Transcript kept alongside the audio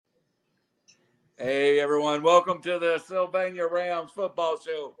Hey everyone, welcome to the Sylvania Rams football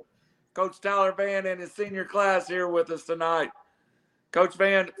show. Coach Tyler Van and his senior class here with us tonight. Coach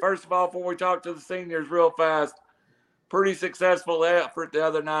Van, first of all, before we talk to the seniors real fast, pretty successful effort the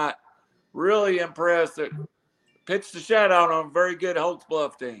other night. Really impressed. Pitched a shutout on a very good Holtz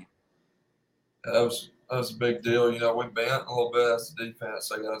Bluff team. That was a big deal. We bent a little bit as the defense.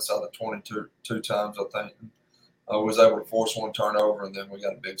 They got inside the 22 two times, I think. Was able to force one turnover, and then we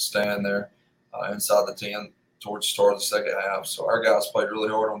got a big stand there inside the 10 towards the start of the second half. So our guys played really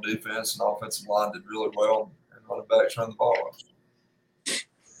hard on defense, and the offensive line did really well, and running backs ran the ball well.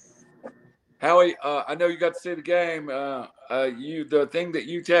 Howie, I know you got to see the game. The thing that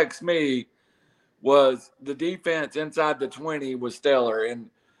you text me was the defense inside the 20 was stellar, and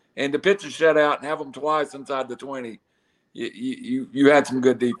to pitch a shutout and have them twice inside the 20, you had some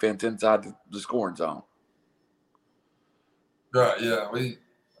good defense inside the scoring zone. Right, yeah,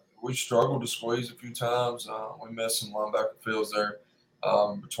 we struggled to squeeze a few times. We missed some linebacker fields there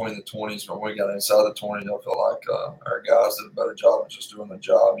between the 20s. When we got inside the 20, I feel like our guys did a better job of just doing the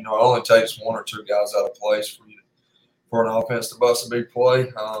job. It only takes one or two guys out of place for an offense to bust a big play.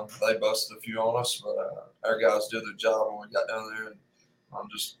 They busted a few on us, but our guys did their job when we got down there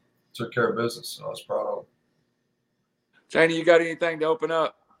and just took care of business. So I was proud of them. Janie, you got anything to open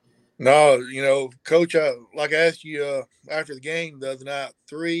up? No, Coach, like I asked you after the game the other night,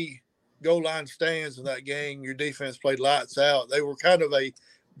 3 goal line stands in that game. Your defense played lights out. They were kind of a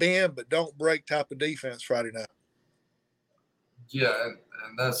bend but don't break type of defense Friday night. Yeah, and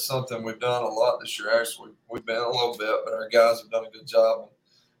that's something we've done a lot this year. Actually, we've been a little bit, but our guys have done a good job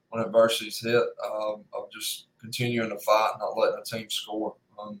when adversity's hit of just continuing to fight and not letting the team score.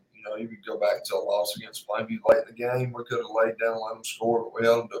 You could go back to a loss against Plainview late in the game. We could have laid down and let them score, but we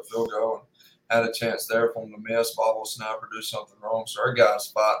held them to a field goal and had a chance there for them to miss, bobble snap, or do something wrong. So our guys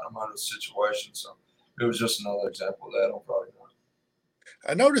fight no matter the situation. So it was just another example of that on Friday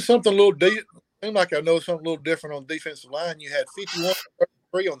night. I noticed something a little seemed like I noticed something a little different on the defensive line. You had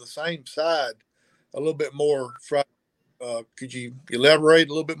 51-33 on the same side, a little bit more Friday. Could you elaborate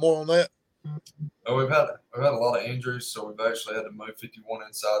a little bit more on that? We've had a lot of injuries, so we've actually had to move 51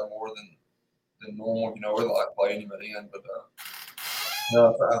 inside more than normal. We like playing him at the end, but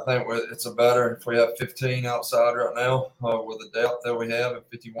I think it's a better if we have 15 outside right now with the depth that we have and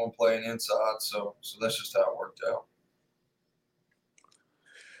 51 playing inside. So that's just how it worked out.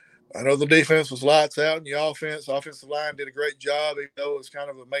 I know the defense was lights out, and the offensive line did a great job, even though it was kind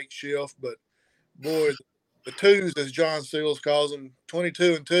of a makeshift. But boy, the twos, as John Seals calls them,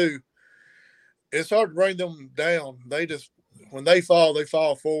 22 and 2. It's hard to bring them down. When they fall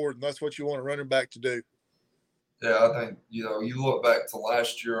forward, and that's what you want a running back to do. Yeah, I think, you look back to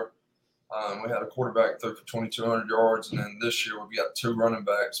last year, we had a quarterback throw for 2,200 yards, and then this year we've got 2 running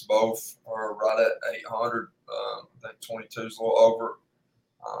backs. Both are right at 800. I think 22 is a little over.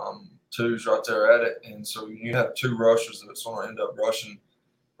 2's right there at it. And so you have 2 rushers that's going to end up rushing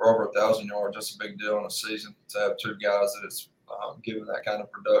for over 1,000 yards. That's a big deal in a season to have 2 guys that it's giving that kind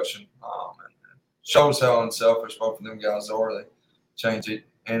of production. And shows how unselfish both of them guys are. They change it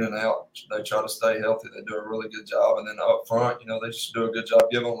in and out. They try to stay healthy. They do a really good job. And then up front, they just do a good job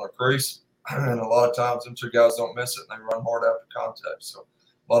giving them a crease. And a lot of times them 2 guys don't miss it, and they run hard after contact. So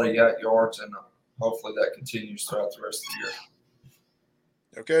a lot of yak yards, and hopefully that continues throughout the rest of the year.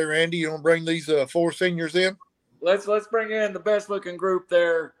 Okay, Randy, you want to bring these 4 seniors in? Let's bring in the best looking group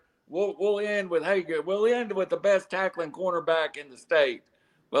there. We'll end with We'll end with the best tackling cornerback in the state.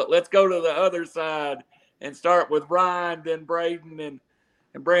 But let's go to the other side and start with Ryan, then Braden,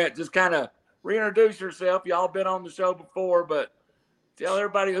 and Brent. Just kind of reintroduce yourself. Y'all been on the show before, but tell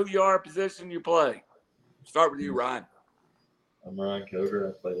everybody who you are, position you play. Start with you, Ryan. I'm Ryan Coder.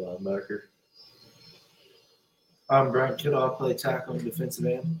 I play linebacker. I'm Brent Kittle. I play tackle and defensive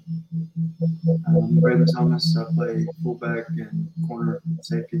end. I'm Braden Thomas. I play fullback and corner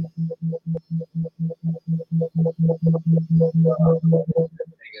safety.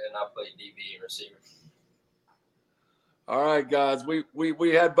 And I play DB and receiver. All right, guys. We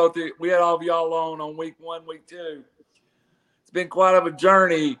had all of y'all on week 1, week 2. It's been quite of a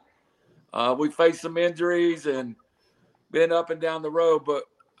journey. We faced some injuries and been up and down the road. But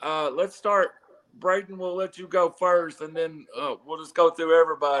let's start. Braden, we'll let you go first, and then we'll just go through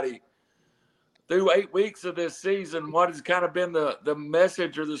everybody. Through 8 weeks of this season, what has kind of been the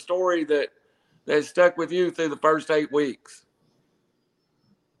message or the story that stuck with you through the first 8 weeks?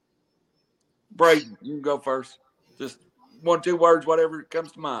 Braden, you can go first. Just 1, 2 words, whatever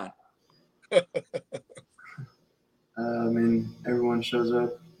comes to mind. Everyone shows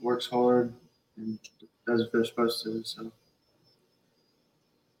up, works hard, and does what they're supposed to. So.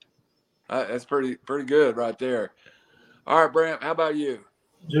 That's pretty good right there. All right, Brent, how about you?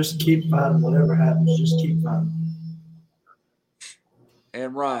 Just keep fighting. Whatever happens, just keep fighting.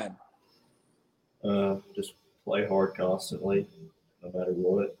 And Ryan? Just play hard constantly, no matter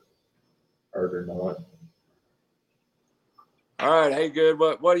what, hurt or not. All right, hey, good.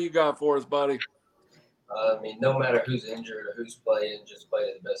 What do you got for us, buddy? I mean, no matter who's injured or who's playing, just play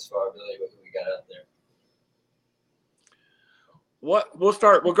to the best of our ability with who we got out there.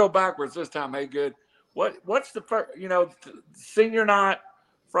 We'll go backwards this time. Hey, good. What's the first, senior night,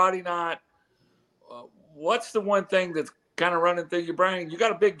 Friday night? What's the one thing that's kind of running through your brain? You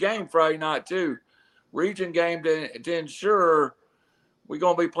got a big game Friday night too, region game to ensure we're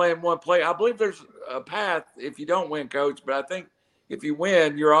going to be playing one play. I believe there's a path if you don't win, Coach, but I think if you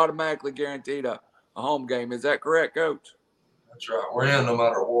win, you're automatically guaranteed a home game. Is that correct, Coach? That's right. We're in no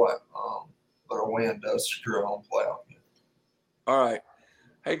matter what, but a win does secure a home playoff. All right.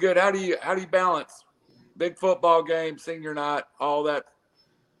 Hey, good. How do you balance big football game, senior night, all that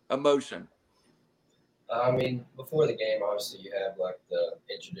emotion? I mean, before the game, obviously you have like the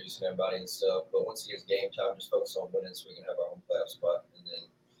introducing everybody and stuff, but once it gets game time, just focus on winning so we can have our home playoff spot and then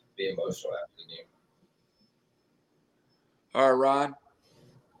be emotional after the game. All right, Ryan.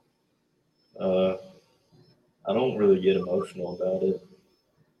 I don't really get emotional about it.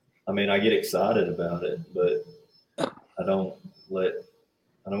 I mean, I get excited about it, but I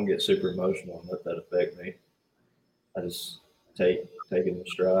don't get super emotional and let that affect me. I just take it in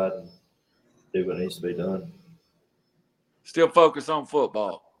stride and do what needs to be done. Still focus on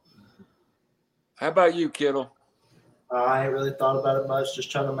football. How about you, Kittle? I ain't really thought about it much. Just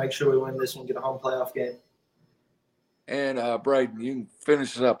trying to make sure we win this one, get a home playoff game. And Braden, you can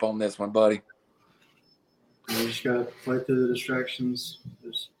finish us up on this one, buddy. We just got to play through the distractions.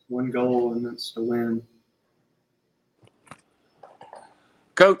 There's one goal, and that's to win.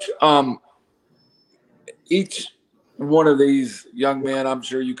 Coach, each one of these young men, I'm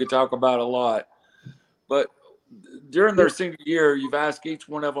sure you could talk about a lot, but during their senior year, you've asked each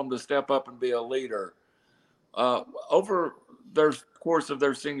one of them to step up and be a leader. Over their course of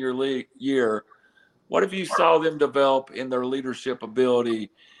their senior year, what have you saw them develop in their leadership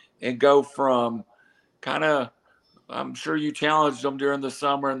ability and go from kind of, I'm sure you challenged them during the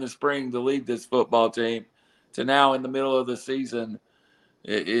summer and the spring to lead this football team, to now in the middle of the season,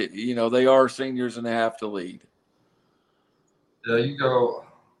 they are seniors and they have to lead. Yeah, you go.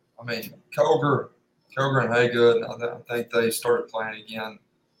 I mean, Koger and Haygood, I think they started playing again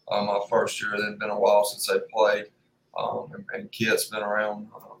my first year. It had been a while since they played, and Kit's been around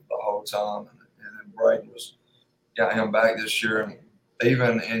the whole time. And then Braden got him back this year. And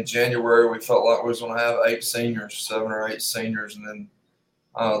even in January, we felt like we was going to have 7 or 8 seniors, and then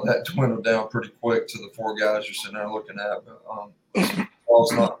that dwindled down pretty quick to the 4 guys you're sitting there looking at. But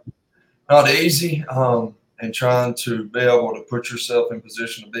it's not easy. And trying to be able to put yourself in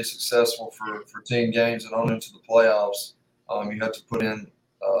position to be successful for 10 games and on into the playoffs, you have to put in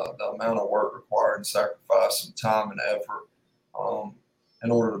the amount of work required and sacrifice some time and effort in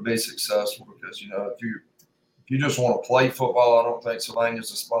order to be successful. Because, if you just want to play football, I don't think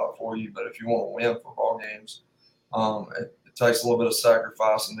Sylvania's a spot for you. But if you want to win football games, it takes a little bit of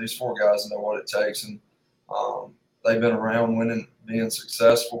sacrifice, and these 4 guys know what it takes. And they've been around winning, being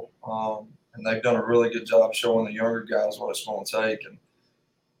successful. And they've done a really good job showing the younger guys what it's going to take. And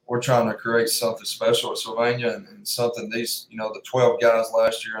we're trying to create something special at Sylvania and something these, the 12 guys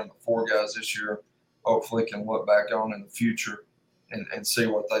last year and the 4 guys this year hopefully can look back on in the future and see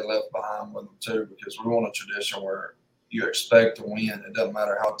what they left behind with them too, because we want a tradition where you expect to win. It doesn't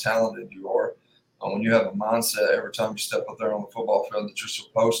matter how talented you are. When you have a mindset every time you step up there on the football field that you're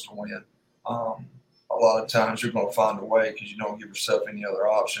supposed to win, a lot of times you're going to find a way because you don't give yourself any other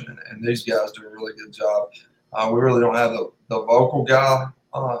option. And these guys do a really good job. We really don't have the vocal guy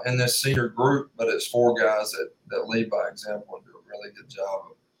in this senior group, but it's 4 guys that lead by example and do a really good job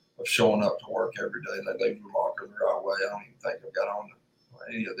of showing up to work every day. They leave the locker the right way. I don't even think I've got on to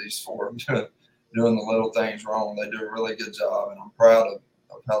any of these 4 doing the little things wrong. They do a really good job, and I'm proud of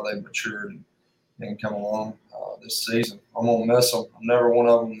how they've matured and come along this season. I'm going to miss them. I'm never one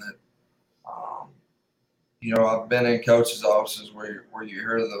of them that I've been in coaches' offices where you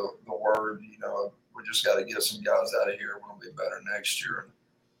hear the word, we just got to get some guys out of here. We're going to be better next year.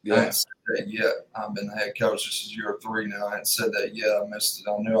 Yeah. I haven't said that yet. I've been the head coach. This is year 3 now. I haven't said that yet. I missed it.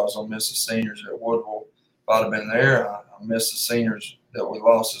 I knew I was going to miss the seniors at Woodville. If I'd have been there, I missed the seniors that we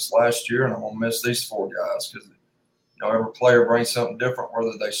lost this last year, and I'm going to miss these 4 guys because, every player brings something different,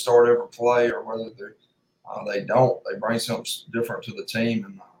 whether they start every play or whether they don't. They bring something different to the team,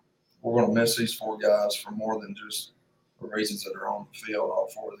 and we're going to miss these 4 guys for more than just the reasons that are on the field. All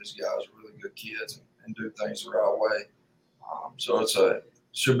four of these guys are really good kids and do things the right way. So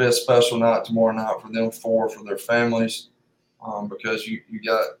should be a special night tomorrow night for them four, for their families, because you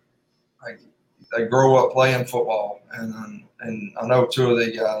got they grow up playing football, and I know two of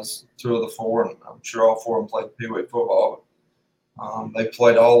the four, and I'm sure all four of them played Pee Wee football. But, they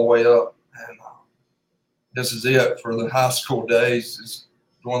played all the way up, and this is it for the high school days. It's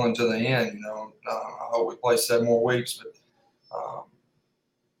dwindling to the end. I hope we play 7 more weeks, but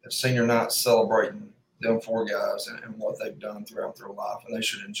the senior night celebrating them four guys and what they've done throughout their life, and they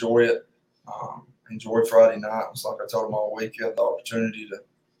should enjoy it. Enjoy Friday night. It's like I told them all week, you have the opportunity to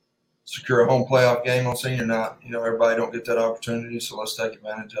secure a home playoff game on senior night. Everybody don't get that opportunity, so let's take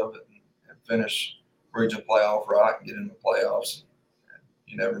advantage of it and finish region playoff right and get in the playoffs. And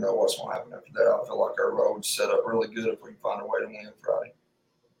you never know what's going to happen after that. I feel like our road's set up really good if we can find a way to win Friday.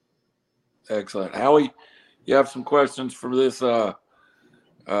 Excellent. Howie, you have some questions for this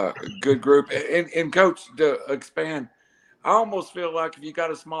good group. And Coach, to expand, I almost feel like if you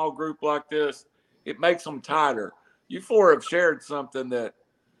got a small group like this, it makes them tighter. You four have shared something that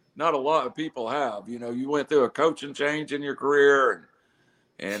not a lot of people have. You went through a coaching change in your career,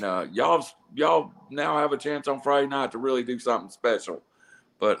 and y'all now have a chance on Friday night to really do something special.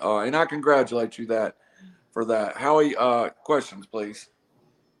 But and I congratulate you for that. Howie, questions, please.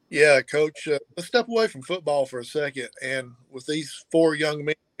 Yeah, Coach, let's step away from football for a second. And with these 4 young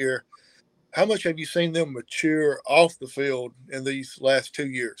men here, how much have you seen them mature off the field in these last 2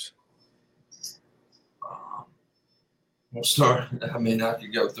 years? We'll start. I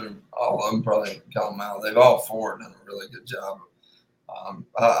could go through all of them, probably call them out. They've all four done a really good job.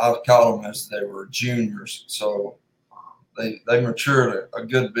 I call them as they were juniors, so they matured a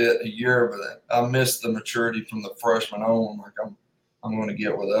good bit a year, but I missed the maturity from the freshman on. Like I'm going to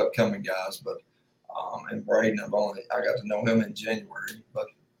get with the upcoming guys, but and Braden, I got to know him in January, but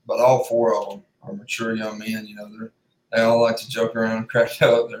all four of them are mature young men. They all like to joke around and crack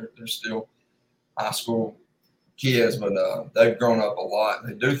up. They're still high school kids, but they've grown up a lot and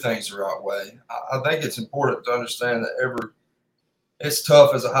they do things the right way. I think it's important to understand that it's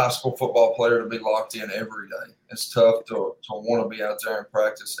tough as a high school football player to be locked in every day. It's tough to want to be out there and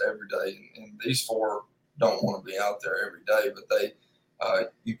practice every day. And these four don't want to be out there every day, but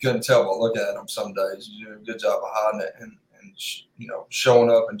you couldn't tell by looking at them some days. You do a good job of hiding it and showing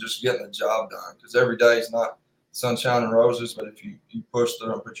up and just getting the job done. Because every day is not sunshine and roses, but if you push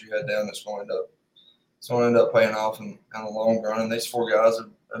through and put your head down, it's going to end up paying off in the long run. And these four guys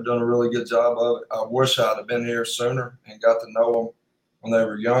have done a really good job of it. I wish I'd have been here sooner and got to know them when they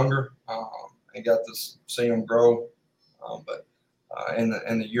were younger and got to see them grow. But in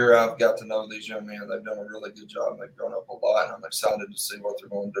the year I've got to know these young men, they've done a really good job. They've grown up a lot, and I'm excited to see what they're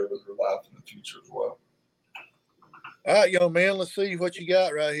going to do with their life in the future as well. All right, young man, let's see what you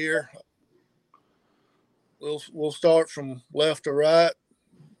got right here. We'll start from left to right.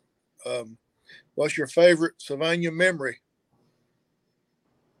 What's your favorite Sylvania memory?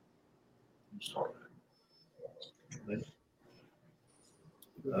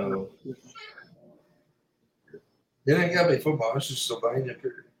 It ain't got to be football. It's just Sylvania,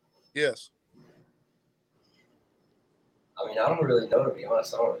 period. Yes. I don't really know, to be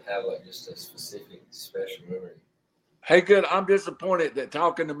honest. I don't have just a specific special memory. Hey, good. I'm disappointed that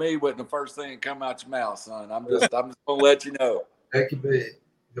talking to me wasn't the first thing that come out your mouth, son. I'm just gonna let you know. It could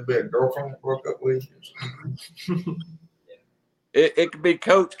be a girlfriend that broke up with you. It could be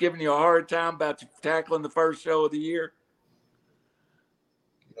coach giving you a hard time about you tackling the first show of the year.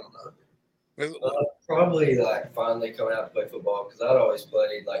 You don't know. Probably finally coming out to play football, because I'd always played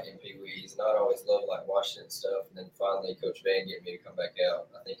in Pee Wees, and I'd always loved watching and stuff. And then finally, Coach Van getting me to come back out.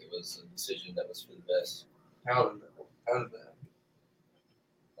 I think it was a decision that was for the best. How did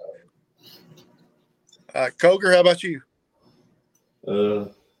that? Coger, how about you?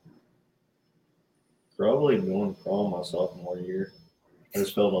 Probably going to prom my sophomore year. I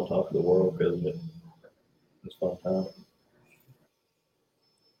just felt on top of the world because of it. It was a fun time.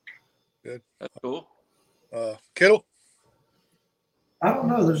 Good. That's cool. Kittle? I don't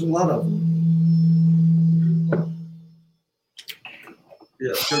know. There's a lot of them.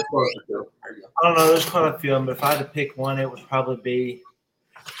 Yeah, good question, Phil. There you go. I don't know. There's quite a few of them, but if I had to pick one, it would probably be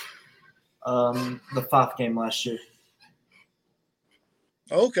the Fife game last year.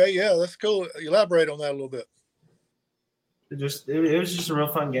 Okay, yeah, that's cool. Elaborate on that a little bit. It was just a real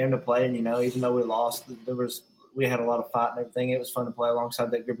fun game to play, and even though we lost, we had a lot of fight and everything. It was fun to play alongside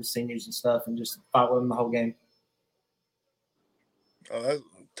that group of seniors and stuff, and just fight with them the whole game.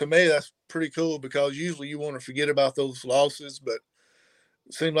 To me, that's pretty cool, because usually you want to forget about those losses, but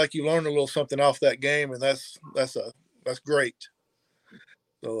it seemed like you learned a little something off that game, and that's that's great.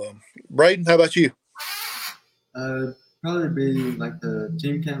 So, Braden, how about you? Probably be like the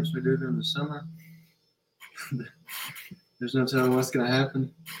team camps we do during the summer. There's no telling what's going to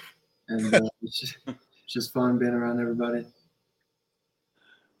happen. And it's just fun being around everybody.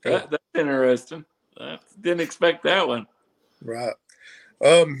 That's interesting. I didn't expect that one. Right.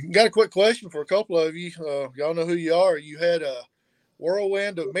 Got a quick question for a couple of you. Y'all know who you are. You had a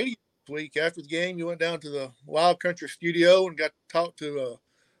whirlwind of media this week after the game. You went down to the Wild Country studio and got to talk to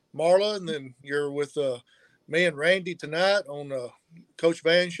Marla, and then you're with me and Randy tonight on Coach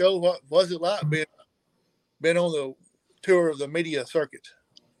Van's show. What was it like being on the tour of the media circuit?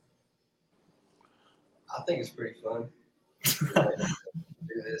 I think it's pretty fun.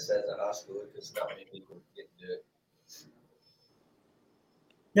 Do this as a high schooler because not many people get to do it.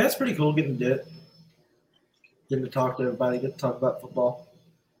 Yeah, it's pretty cool getting to do it. Getting to talk to everybody, get to talk about football.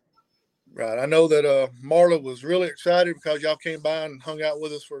 Right. I know that Marla was really excited because y'all came by and hung out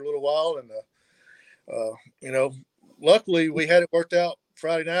with us for a little while. And, luckily we had it worked out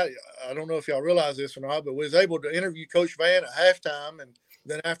Friday night. I don't know if y'all realize this or not, but we was able to interview Coach Van at halftime and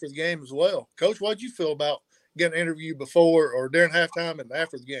then after the game as well. Coach, what did you feel about getting an interview before or during halftime and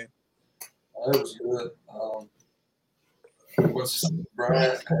after the game? It was good. Was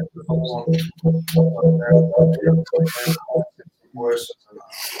Brian had the phone questions and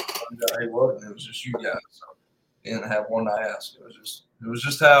he wasn't. It was just you guys. So he didn't have one to ask. It was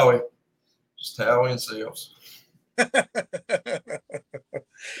just Howie and Seals.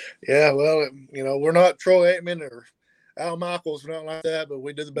 Yeah, well, we're not Troy Aikman or Al Michaels, nothing like that, but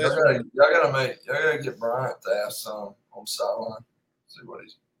we did the best. Y'all gotta get Bryant to ask some on the sideline. See what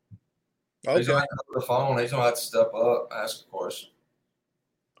he's. Okay. He's gonna have to the phone. He's gonna have to step up, ask a question.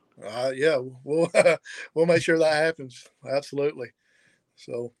 Yeah, we'll make sure that happens. Absolutely.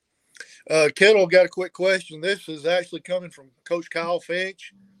 So, Kittle got a quick question. This is actually coming from Coach Kyle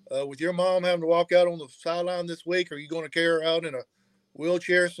Finch. With your mom having to walk out on the sideline this week, are you going to carry her out in a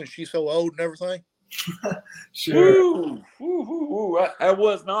wheelchair since she's so old and everything? Sure. That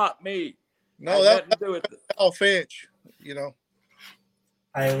was not me. No, Had nothing to do with it. Kyle Finch.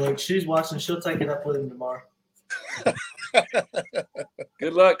 Hey, look, she's watching. She'll take it up with him tomorrow.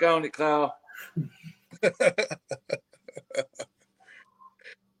 Good luck on it, Kyle.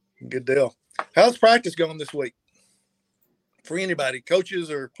 Good deal. How's practice going this week? For anybody,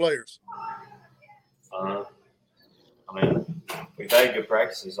 coaches or players? We've had good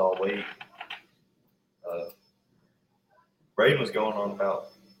practices all week. Braden was going on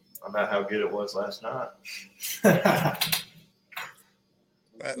about how good it was last night. That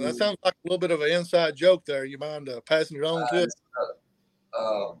sounds like a little bit of an inside joke there. You mind passing it on to us?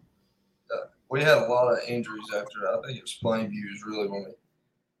 We had a lot of injuries after. I think it was Plainview is really when we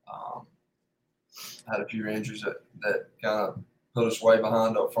had a few injuries that kind of put us way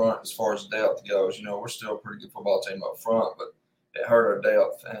behind up front as far as depth goes. We're still a pretty good football team up front, but it hurt our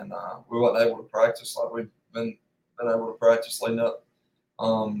depth, and we weren't able to practice like we've been able to practice leading up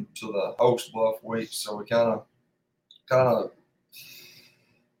to the Oaks Bluff week. So we kind of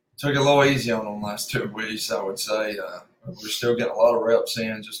took it a little easy on them last 2 weeks, I would say. We're still getting a lot of reps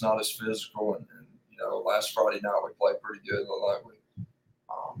in, just not as physical. And last Friday night we played pretty good. Like we,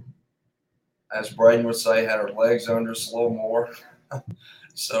 as Braden would say, had our legs under us a little more.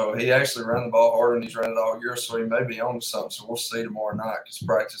 So he actually ran the ball harder than he's ran it all year. So he may be on to something. So we'll see tomorrow night because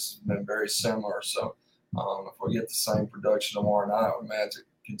practice has been very similar. So if we get the same production tomorrow night, we may have to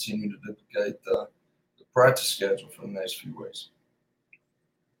continue to duplicate the practice schedule for the next few weeks.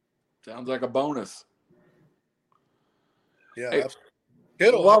 Sounds like a bonus. Yeah.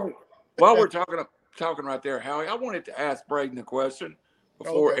 Hey, while we're talking right there, Howie, I wanted to ask Braden a question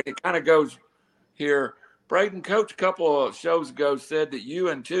before, and it kind of goes here. Braden, Coach, a couple of shows ago said that you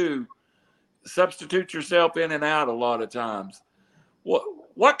and two substitute yourself in and out a lot of times.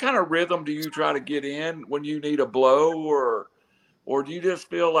 What kind of rhythm do you try to get in when you need a blow, or do you just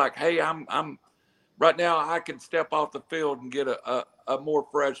feel like, hey, I'm right now I can step off the field and get a more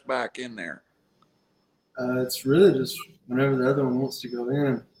fresh back in there? It's really just whenever the other one wants to go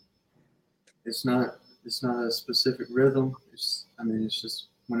in. It's not a specific rhythm. It's just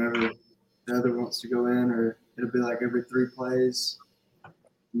whenever the other wants to go in, or it'll be like every 3 plays.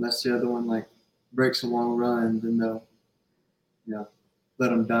 Unless the other one breaks a long run, then they'll let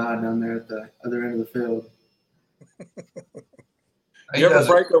them die down there at the other end of the field. He does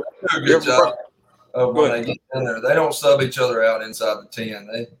a good job of when they get in there. They don't sub each other out inside the 10.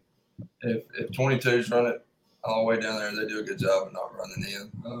 If 22s run it all the way down there, they do a good job of not running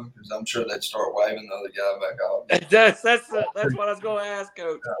in, because I'm sure they'd start waving the other guy back off. That's what I was going to ask,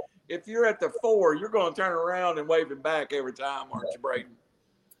 Coach. if you're at the 4, you're going to turn around and wave it back every time, aren't you, Braden?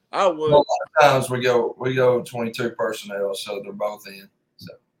 I would. Well, a lot of times we go 22 personnel, so they're both in.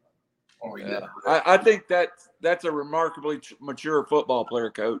 So when we get I think that's a remarkably mature football player,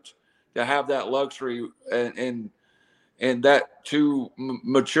 Coach, to have that luxury and that two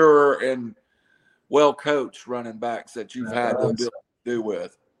mature and well coached running backs that you've had to do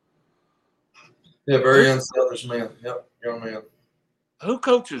with. yeah, very unselfish man. Yep, young man. Who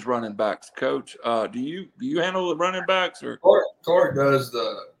coaches running backs, Coach? Do you handle the running backs or Clark does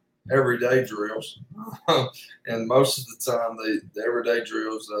the everyday drills, and most of the time the everyday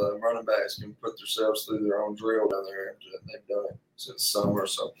drills, running backs can put themselves through their own drill down there. They've done it since summer,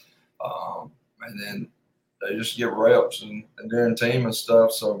 so and then they just get reps and during team and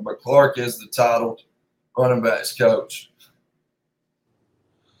stuff. So, but Clark is the titled running backs coach.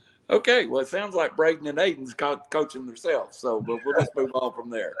 Okay, well, it sounds like Braden and Aiden's coaching themselves, so we'll just move on from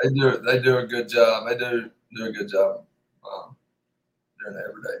there. They do a good job. They do a good job during the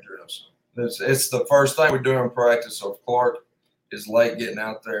everyday drills. It's the first thing we do in practice. So if Clark is late getting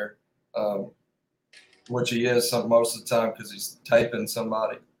out there, which he is most of the time because he's taping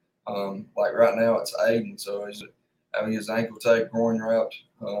somebody. Like right now it's Aiden, so he's having his ankle tape, groin wrapped,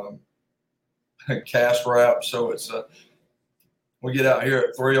 cast wrapped. So it's we get out here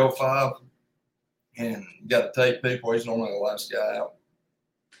at 3:05 and got to tape people. He's normally the last guy out.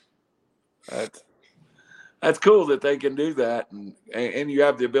 That's cool that they can do that, and you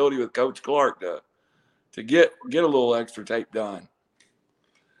have the ability with Coach Clark to get a little extra tape done.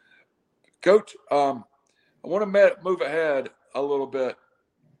 Coach, I want to move ahead a little bit.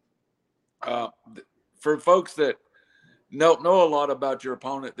 For folks that don't know a lot about your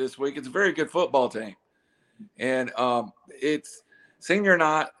opponent this week, it's a very good football team, and it's senior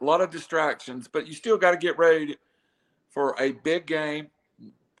night, a lot of distractions, but you still got to get ready for a big game.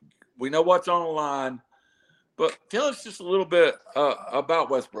 We know what's on the line, but tell us just a little bit about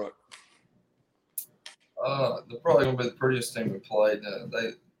Westbrook. They're probably going to be the prettiest team we played.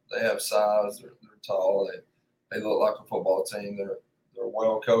 They have size. They're tall. They look like a football team. They're a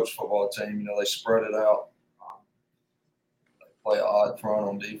well-coached football team. You know, they spread it out. They play an odd front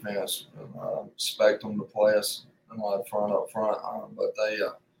on defense. Expect them to play us an odd front up front. But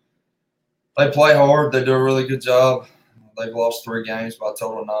they play hard. They do a really good job. They've lost 3 games by a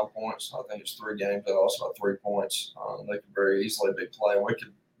total of 9 points. I think it's 3 games. They lost by 3 points. They could very easily be playing. We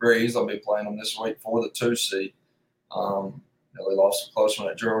could very easily be playing them this week for the 2 seed. They lost a close one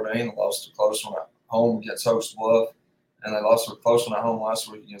at Geraldine. They lost a close one at home against Host Bluff. And they lost a close one at home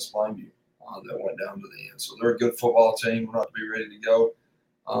last week against Plainview. That went down to the end. So they're a good football team. We're not to be ready to go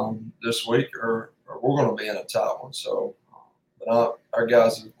this week, or we're going to be in a tight one. So, but our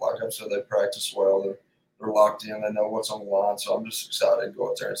guys, like I said, they practice well. They're locked in. They know what's on the line. So I'm just excited to go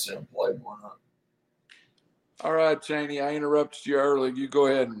out there and see them play more. All right, Cheney, I interrupted you early. You go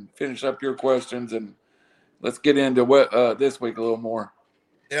ahead and finish up your questions, and let's get into this week a little more.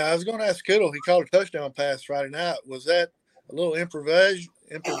 Yeah, I was going to ask Kittle. He called a touchdown pass Friday night. Was that a little improvised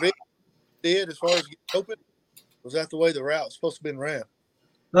did as far as getting open? Was that the way the route was supposed to be ran?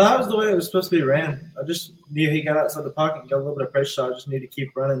 No, that was the way it was supposed to be ran. I just knew he got outside the pocket and got a little bit of pressure, so I just needed to keep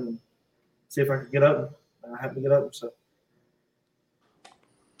running and see if I could get open. I happened to get open, so.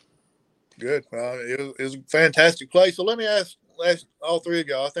 Good. It was a fantastic play. So let me ask all 3 of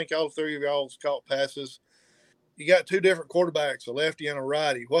y'all. I think all 3 of y'all caught passes. You got 2 different quarterbacks, a lefty and a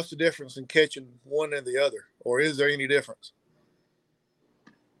righty. What's the difference in catching one and the other? Or is there any difference?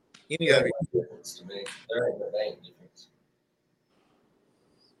 Any of you? Difference to me. There ain't difference.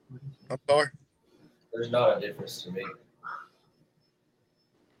 I'm sorry? There's not a difference to me.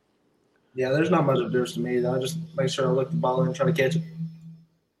 Yeah, there's not much of a difference to me. I just make sure I look the ball in and try to catch it.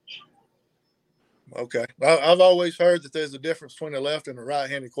 Okay. I've always heard that there's a difference between a left and a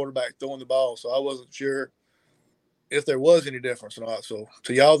right-handed quarterback throwing the ball, so I wasn't sure if there was any difference or not. So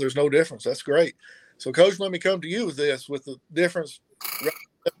to y'all, there's no difference. That's great. So, Coach, let me come to you with this, with the difference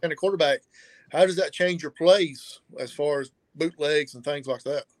and a quarterback. How does that change your plays as far as bootlegs and things like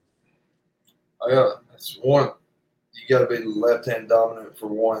that? Yeah, it's one. You got to be left-hand dominant for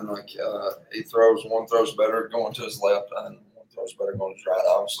one. Like one throws better going to his left, and one throws better going to his right.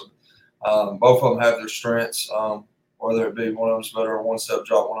 Obviously, both of them have their strengths. Whether it be one of them's better a one-step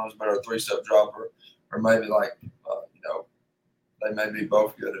drop, one of them's better a 3-step drop, or maybe like they may be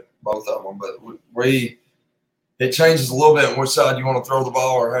both good at both of them. But it changes a little bit on which side you want to throw the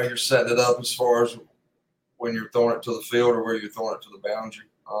ball or how you're setting it up as far as when you're throwing it to the field or where you're throwing it to the boundary.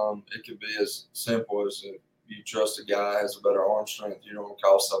 It could be as simple as if you trust a guy has a better arm strength, you don't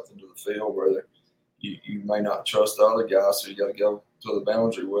call something to the field where you may not trust the other guy, so you got to go to the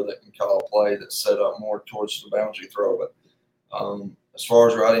boundary with it and call a play that's set up more towards the boundary throw. But as far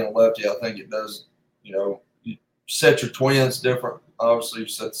as righty and lefty, I think it does, you set your twins different. Obviously, you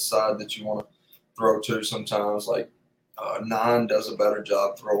set the side that you want to throw to sometimes. Like 9 does a better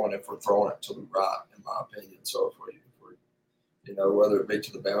job throwing if we're throwing it to the right, in my opinion. So if we're whether it be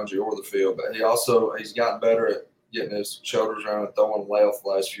to the boundary or the field. But he's gotten better at getting his shoulders around and throwing left the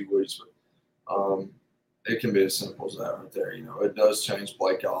last few weeks. But it can be as simple as that right there. It does change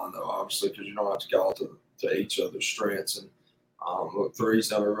play calling, though, obviously, because you don't have to call to each other's strengths. And look, 3's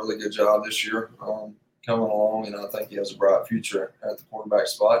done a really good job this year coming along, and I think he has a bright future at the quarterback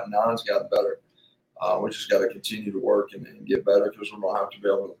spot. And 9's gotten better. We just got to continue to work and get better, because we're going to have to be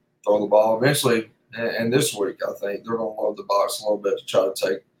able to throw the ball eventually. And this week, I think they're going to load the box a little bit to try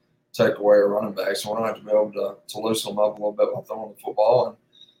to take away a running back. So we're going to have to be able to loosen them up a little bit while throwing the football.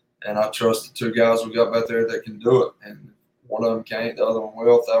 And I trust the 2 guys we got back there that can do it. And one of them can't, the other one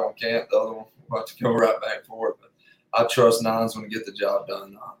will. If that one can't, the other one will have to go right back for it. But I trust 9's going to get the job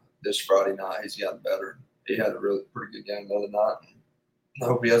done this Friday night. He's gotten better. He had a really pretty good game the other night. I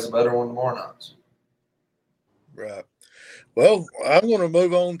hope he has a better one tomorrow night. Right. Well, I'm going to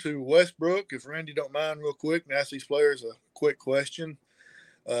move on to Westbrook, if Randy don't mind, real quick, and ask these players a quick question.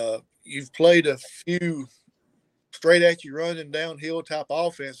 You've played a few straight at you running downhill type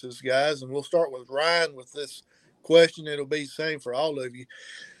offenses, guys, and we'll start with Ryan with this question. It'll be the same for all of you.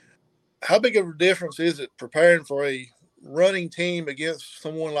 How big of a difference is it preparing for a running team against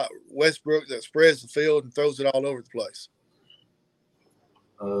someone like Westbrook that spreads the field and throws it all over the place?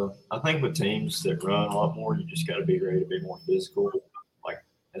 I think with teams that run a lot more, you just got to be ready to be more physical, like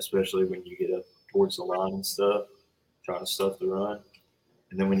especially when you get up towards the line and stuff, trying to stuff the run.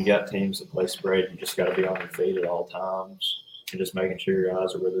 And then when you got teams that play spread, you just got to be on your feet at all times and just making sure your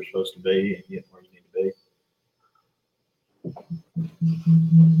eyes are where they're supposed to be and getting where you need to be.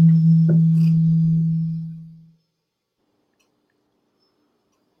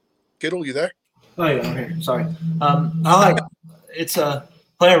 Kittle, you there? Oh yeah, I'm here. Sorry. It's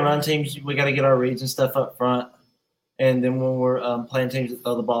playing run teams. We got to get our reads and stuff up front, and then when we're playing teams that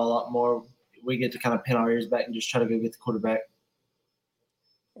throw the ball a lot more, we get to kind of pin our ears back and just try to go get the quarterback.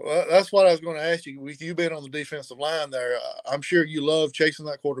 Well, that's what I was going to ask you. With you being on the defensive line there, I'm sure you love chasing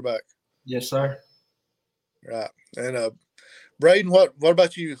that quarterback. Yes, sir. Right. And Braden, what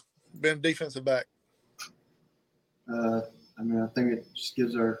about you, being defensive back? I think it just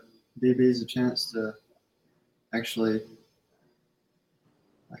gives our DBs a chance to actually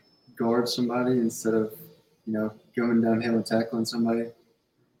guard somebody instead of, going downhill and tackling somebody.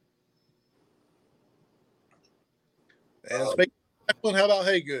 And speaking of tackling, how about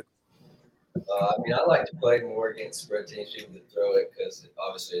Haygood? I like to play more against spread teams, people that throw it, because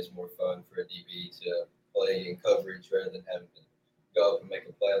obviously it's more fun for a DB to play in coverage rather than having to go up and make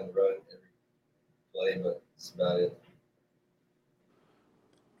a play on the run every play, but that's about it.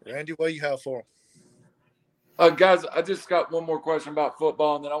 Randy, what do you have for him? Guys, I just got one more question about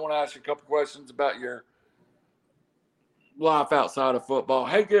football, and then I want to ask you a couple questions about your life outside of football.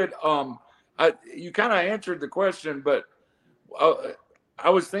 Hey, good. You kind of answered the question, but I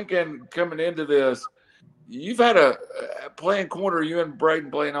was thinking coming into this, you've had a playing corner, you and Braden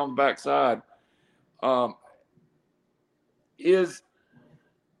playing on the backside. Is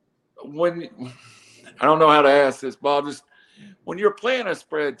when I don't know how to ask this, but when you're playing a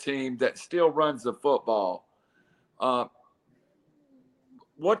spread team that still runs the football,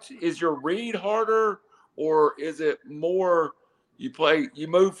 what is your read harder, or is it more you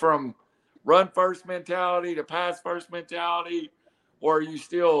move from run first mentality to pass first mentality, or are you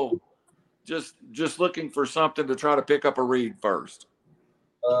still just looking for something to try to pick up a read first?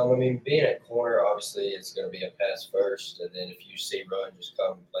 Being a corner, obviously it's going to be a pass first, and then if you see run, just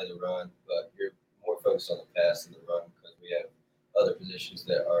come and play the run. But you're more focused on the pass than the run, because we have other positions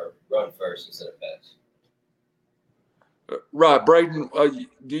that are run first instead of pass. Right, Braden.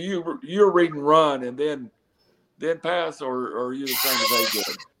 You're reading run and then pass, or are you the same as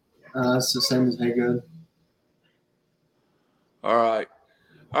Haygood? It's the same as Haygood. All right,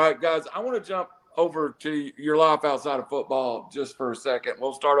 guys. I want to jump over to your life outside of football just for a second.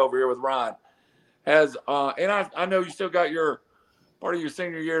 We'll start over here with Ryan. And I know you still got your part of your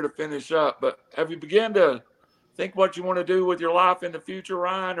senior year to finish up, but have you begun to think what you want to do with your life in the future,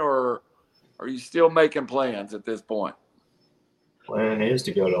 Ryan, or are you still making plans at this point? Plan is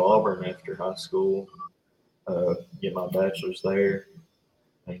to go to Auburn after high school, get my bachelor's there,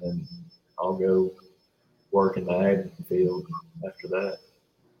 and then I'll go work in the ag field after that.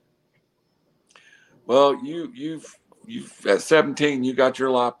 Well, you've at 17, you got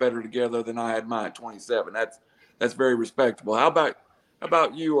your life better together than I had mine at 27. That's very respectable. How about How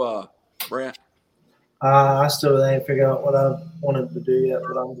about you, Brent? I still ain't figured out what I wanted to do yet,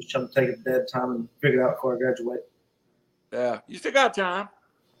 but I'm just trying to take a dead time and figure it out before I graduate. Yeah, you still got time.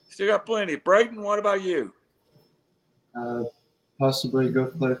 Still got plenty. Braden, what about you? Possibly go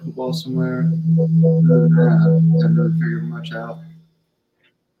play football somewhere. Other than that, I haven't really figured much out.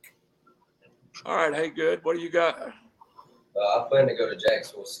 All right, hey, good. What do you got? I plan to go to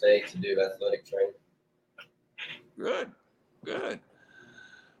Jacksonville State to do athletic training. Good.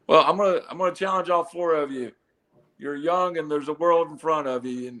 Well, I'm gonna challenge all four of you. You're young, and there's a world in front of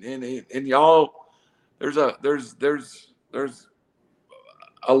you, and y'all, there's a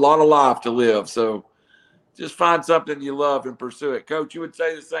lot of life to live. So just find something you love and pursue it. Coach, you would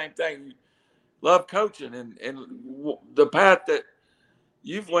say the same thing. You love coaching, and the path that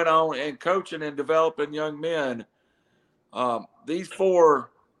you've went on and coaching and developing young men. These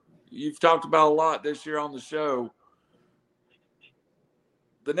four you've talked about a lot this year on the show.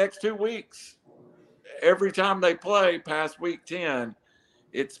 The next 2 weeks, every time they play past week 10,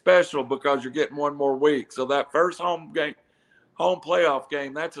 it's special because you're getting one more week. So that first home playoff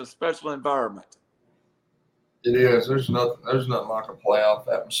game, that's a special environment. It is. There's nothing like a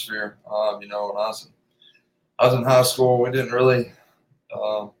playoff atmosphere. When I was in high school, we didn't really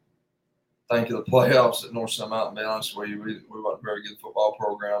think of the playoffs at North Sun Mountain. To be honest with you, we weren't a very good football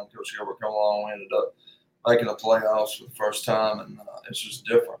program. Coach Gilbert come along, we ended up making the playoffs for the first time, and it's just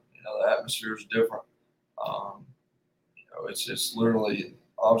different. The atmosphere is different. It's literally,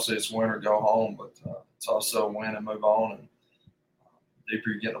 obviously it's win or go home, but it's also win and move on. And the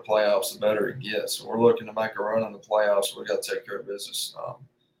deeper you get in the playoffs, the better it gets. So we're looking to make a run in the playoffs. We got to take care of business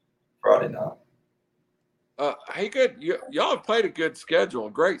Friday night. Hey, good. Y'all have played a good schedule,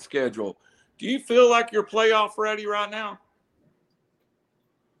 a great schedule. Do you feel like you're playoff ready right now?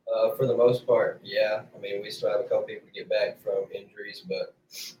 For the most part, yeah. I mean, we still have a couple people to get back from injuries, but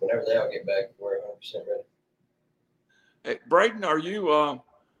whenever they all get back, we're 100% ready. Hey, Braden, are you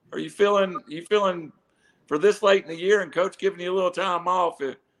feeling for this late in the year and coach giving you a little time off,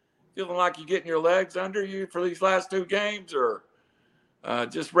 feeling like you're getting your legs under you for these last 2 games, or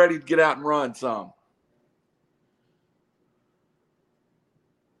just ready to get out and run some?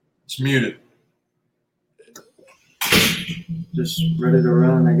 It's muted. Just ready to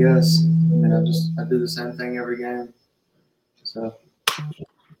run, I guess. I mean, I do the same thing every game. So.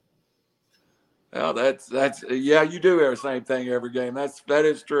 Well, that's yeah, you do the same thing every game. That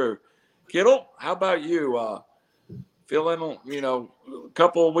is true. Kittle, how about you? Feeling, a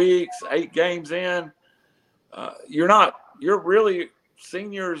couple of weeks, 8 games in. You're really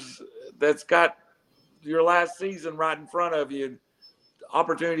seniors that's got your last season right in front of you.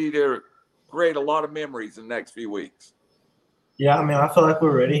 Opportunity to create a lot of memories in the next few weeks. Yeah, I mean, I feel like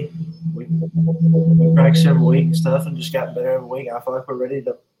we're ready. We practiced every week and stuff and just got better every week. I feel like we're ready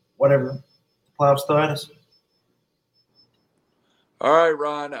to whatever the playoffs throw at us. All right,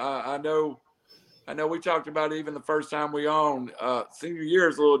 Ron. I know we talked about it even the first time we owned. Senior year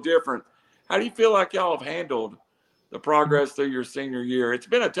is a little different. How do you feel like y'all have handled the progress through your senior year? It's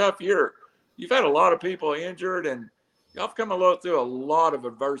been a tough year. You've had a lot of people injured, and y'all have come through a lot of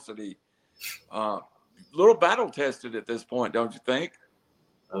adversity. Little battle tested at this point, don't you think?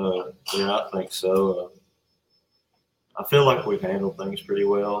 Yeah, I think so. I feel like we've handled things pretty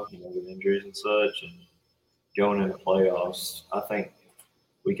well, with injuries and such, and going into playoffs, I think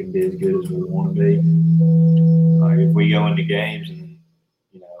we can be as good as we want to be. If we go into games and,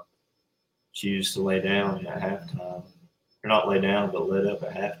 choose to lay down at halftime, or not lay down, but let up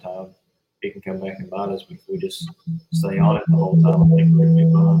at halftime, it can come back and bite us. But if we just stay on it the whole time, I think we're going to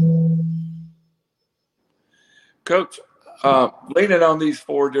be fine. Coach, leaning on these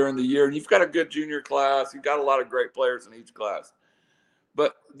 4 during the year, and you've got a good junior class. You've got a lot of great players in each class.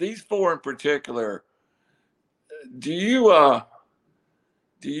 But these 4 in particular, do you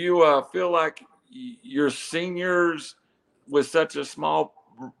feel like your seniors, with such a small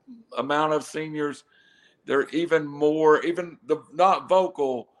amount of seniors, they're even not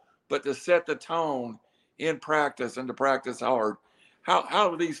vocal, but to set the tone in practice and to practice hard?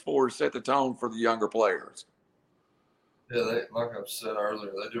 How do these 4 set the tone for the younger players? Yeah, like I've said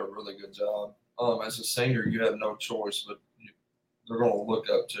earlier, they do a really good job. As a senior, you have no choice, but they're going to look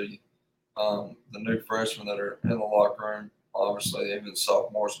up to you. The new freshmen that are in the locker room, obviously, even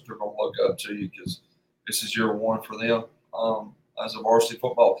sophomores, they're going to look up to you because this is year 1 for them as a varsity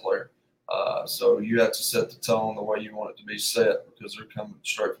football player. So you have to set the tone the way you want it to be set because they're coming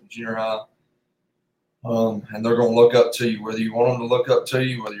straight from junior high. And they're going to look up to you, whether you want them to look up to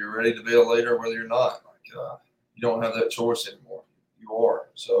you, whether you're ready to be a leader, whether you're not. You don't have that choice anymore. You are.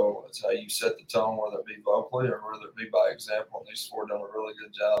 So it's how you set the tone, whether it be vocally or whether it be by example. And these four done a really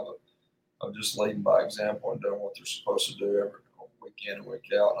good job of just leading by example and doing what they're supposed to do every week in and week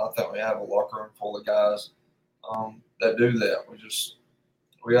out. And I think we have a locker room full of guys that do that.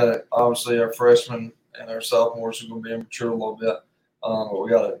 We got to, obviously our freshmen and our sophomores are going to be immature a little bit, but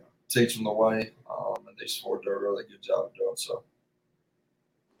we got to teach them the way. And these four do a really good job of doing so.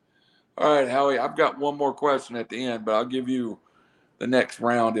 All right, Howie, I've got one more question at the end, but I'll give you the next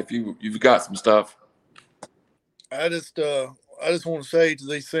round if you've got some stuff. I just want to say to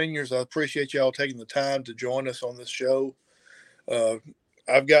these seniors, I appreciate y'all taking the time to join us on this show.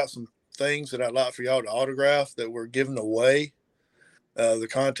 I've got some things that I'd like for y'all to autograph that we're giving away. The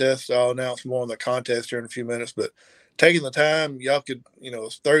contest, I'll announce more on the contest here in a few minutes, but taking the time, y'all could,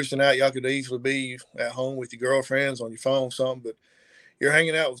 it's Thursday night, y'all could easily be at home with your girlfriends on your phone or something, but you're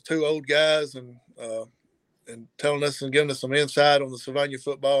hanging out with two old guys and telling us and giving us some insight on the Sylvania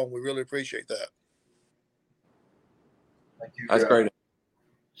football, and we really appreciate that. Thank you. That's great.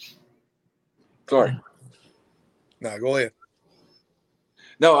 Sorry. No, go ahead.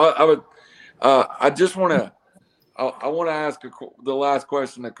 No, I would. I just want to. I want to ask the last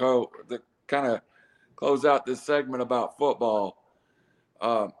question to kind of close out this segment about football,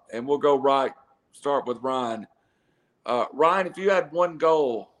 and we'll go start with Ryan. Ryan, if you had one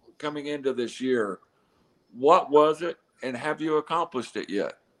goal coming into this year, what was it, and have you accomplished it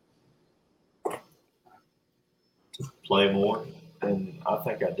yet? Play more, and I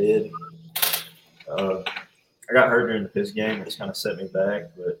think I did. I got hurt during the Pitt game. It's kind of set me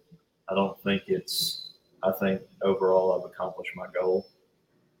back, but I don't think I think overall I've accomplished my goal,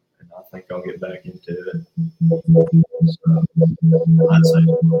 and I think I'll get back into it. So, I'd say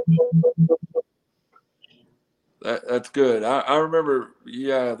that's good. I remember.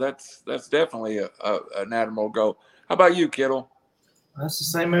 Yeah, that's definitely an admirable goal. How about you, Kittle? That's the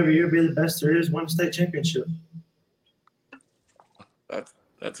same every year. Be the best there is. Win a state championship.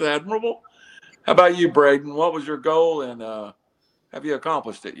 That's admirable. How about you, Braden? What was your goal, and have you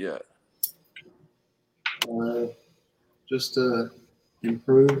accomplished it yet? Just to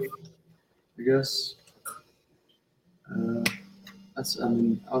improve, I guess.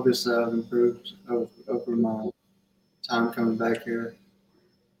 Obviously I've improved over my time coming back here.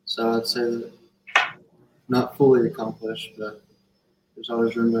 So I'd say that not fully accomplished, but there's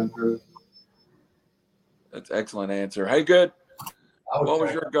always room to improve. That's an excellent answer. Hey, good. What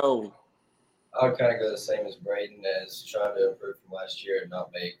was your goal? I would kind of go the same as Braden, as trying to improve from last year and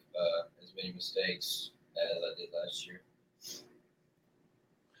not make as many mistakes as I did last year.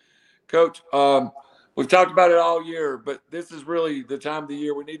 Coach, we've talked about it all year, but this is really the time of the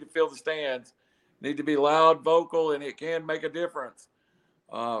year we need to fill the stands, need to be loud, vocal, and it can make a difference.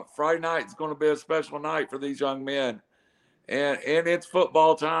 Friday night is going to be a special night for these young men, and it's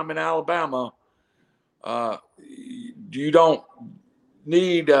football time in Alabama. You don't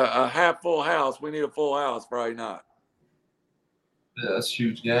need a half full house. We need a full house Friday night. Yeah, that's a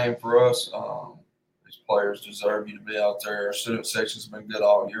huge game for us. These players deserve you to be out there. Our student section's been good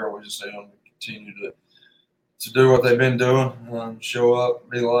all year. We just need them to continue to do what they've been doing, show up,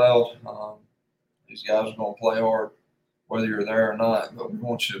 be loud. These guys are going to play hard, whether you're there or not, but we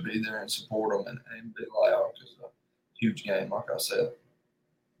want you to be there and support them and be loud because it's a huge game, like I said.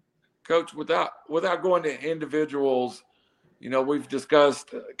 Coach, without going to individuals, we've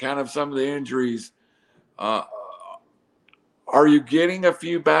discussed kind of some of the injuries. Are you getting a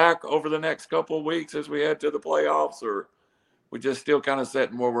few back over the next couple of weeks as we head to the playoffs, or we just still kind of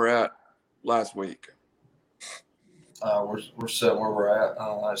sitting where we're at last week? We're sitting where we're at.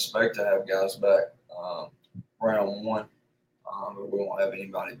 I expect to have guys back round one, but we won't have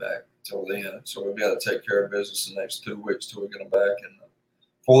anybody back till then. So we've got to take care of business the next 2 weeks till we get them back and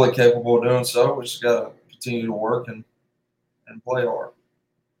fully capable of doing so. We just got to continue to work and play hard.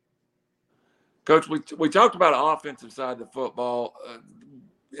 Coach, we talked about the offensive side of the football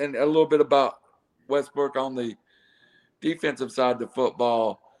and a little bit about Westbrook on the defensive side of the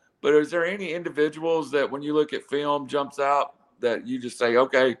football. But is there any individuals that when you look at film jumps out that you just say,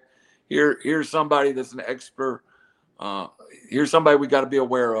 okay, here's somebody that's an expert. Here's somebody we got to be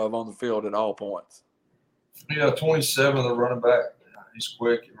aware of on the field at all points. Yeah, 27, the running back. He's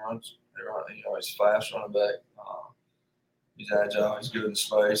quick. He runs. He's fast running back. He's agile. He's good in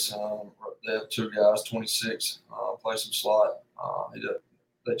space. They have two guys, 26, play some slot.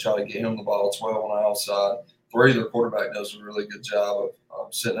 They try to get him the ball 12 on the outside. 3, the quarterback does a really good job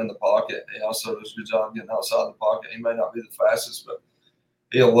of sitting in the pocket. He also does a good job getting outside the pocket. He may not be the fastest, but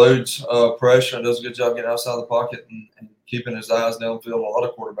he eludes pressure and does a good job getting outside the pocket and keeping his eyes downfield. A lot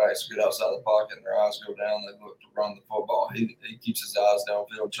of quarterbacks get outside the pocket and their eyes go down. They look to run the football. He keeps his eyes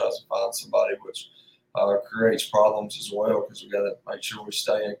downfield, tries to find somebody, which creates problems as well because we got to make sure we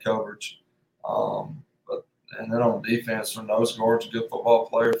stay in coverage. And then on defense, for nose guards, a good football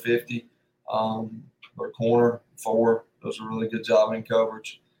player, 50. Their corner, 4, does a really good job in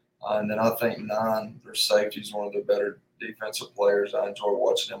coverage. And then I think 9, their safety is one of the better defensive players. I enjoy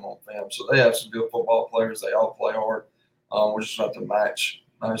watching them on film. So they have some good football players. They all play hard. We're just going to have to match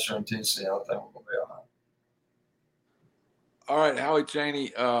their intensity. I think we're going to be all right. All right, Howie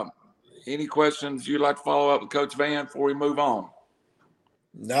Chaney, any questions you'd like to follow up with Coach Vann before we move on?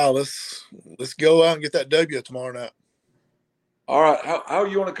 No, let's go out and get that W tomorrow night. All right, how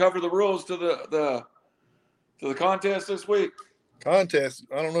you want to cover the rules to the contest this week? Contest.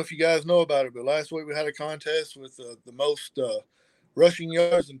 I don't know if you guys know about it, but last week we had a contest with the most rushing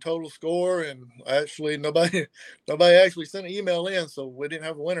yards and total score, and actually nobody actually sent an email in, so we didn't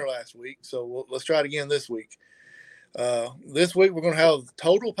have a winner last week. So let's try it again this week. This week we're going to have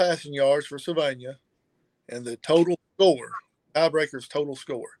total passing yards for Sylvania and the total score, tiebreaker's total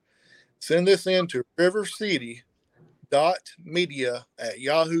score. Send this in to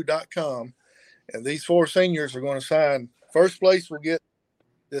rivercity.media@yahoo.com, and these 4 seniors are going to sign. First place will get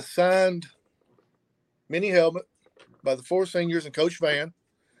this signed mini helmet by the 4 seniors and Coach Vann.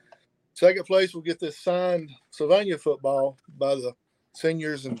 Second place will get this signed Sylvania football by the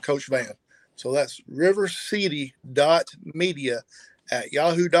seniors and Coach Vann. So that's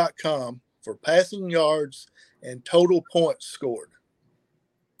rivercity.media@yahoo.com for passing yards and total points scored.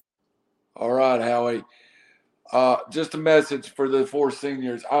 All right, Howie. Just a message for the 4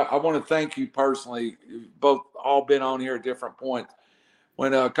 seniors. I want to thank you personally. You've both all been on here at different points.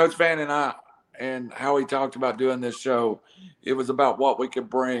 When Coach Vann and I and Howie talked about doing this show, it was about what we could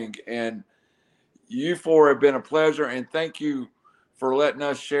bring. And you 4 have been a pleasure. And thank you for letting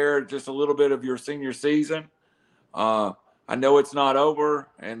us share just a little bit of your senior season. I know it's not over,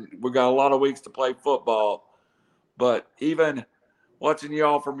 and we got a lot of weeks to play football. But even watching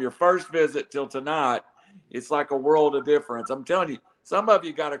y'all from your first visit till tonight, it's like a world of difference. I'm telling you, some of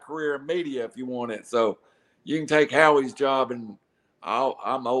you got a career in media if you want it. So you can take Howie's job, and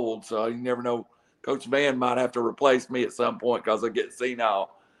I'm old, so you never know. Coach Vann might have to replace me at some point because I get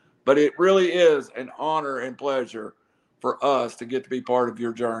senile. But it really is an honor and pleasure for us to get to be part of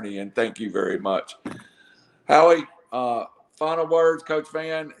your journey, and thank you very much. Howie, final words, Coach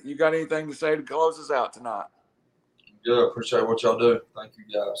Vann, you got anything to say to close us out tonight? Good. Appreciate what y'all do. Thank you,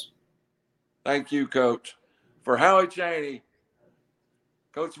 guys. Thank you, Coach. For Howie Chaney,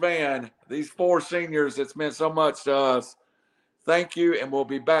 Coach Vann, these 4 seniors, it's meant so much to us. Thank you, and we'll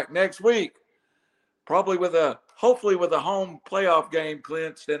be back next week, probably hopefully with a home playoff game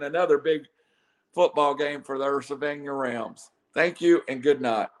clinched and another big football game for the Ursavania Rams. Thank you, and good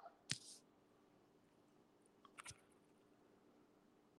night.